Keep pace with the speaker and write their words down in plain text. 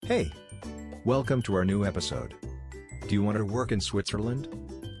Hey! Welcome to our new episode. Do you want to work in Switzerland?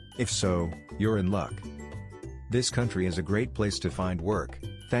 If so, you're in luck. This country is a great place to find work,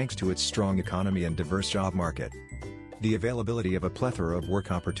 thanks to its strong economy and diverse job market. The availability of a plethora of work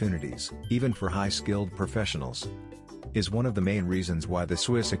opportunities, even for high-skilled professionals, is one of the main reasons why the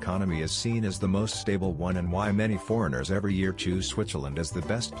Swiss economy is seen as the most stable one and why many foreigners every year choose Switzerland as the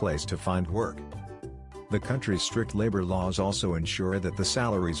best place to find work. The country's strict labor laws also ensure that the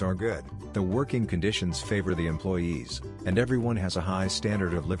salaries are good, the working conditions favor the employees, and everyone has a high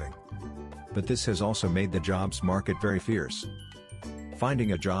standard of living. But this has also made the jobs market very fierce.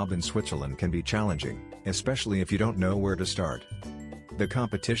 Finding a job in Switzerland can be challenging, especially if you don't know where to start. The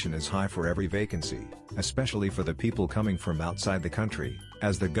competition is high for every vacancy, especially for the people coming from outside the country,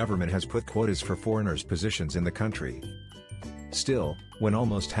 as the government has put quotas for foreigners' positions in the country. Still, when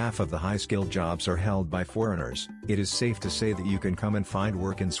almost half of the high-skilled jobs are held by foreigners, it is safe to say that you can come and find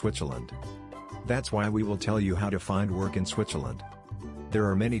work in Switzerland. That's why we will tell you how to find work in Switzerland. There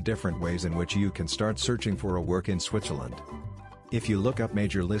are many different ways in which you can start searching for a work in Switzerland. If you look up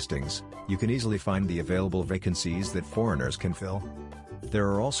major listings, you can easily find the available vacancies that foreigners can fill. There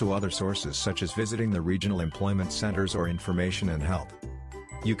are also other sources such as visiting the regional employment centers or information and help.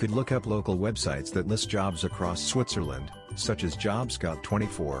 You could look up local websites that list jobs across Switzerland, such as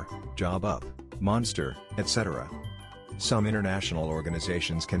JobScout24, JobUp, Monster, etc. Some international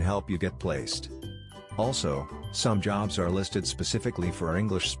organizations can help you get placed. Also, some jobs are listed specifically for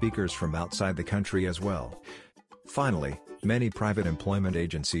English speakers from outside the country as well. Finally, many private employment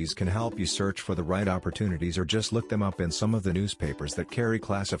agencies can help you search for the right opportunities or just look them up in some of the newspapers that carry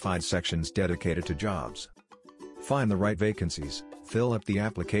classified sections dedicated to jobs. Find the right vacancies, fill up the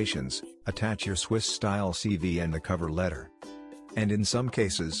applications, attach your Swiss-style CV and the cover letter. And in some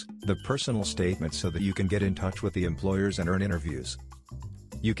cases, the personal statement so that you can get in touch with the employers and earn interviews.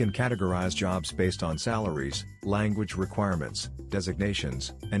 You can categorize jobs based on salaries, language requirements,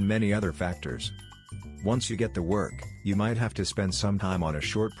 designations, and many other factors. Once you get the work, you might have to spend some time on a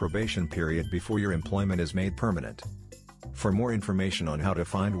short probation period before your employment is made permanent. For more information on how to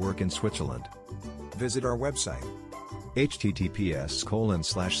find work in Switzerland, visit our website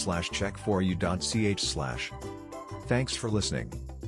https://check4u.ch/. Thanks for listening.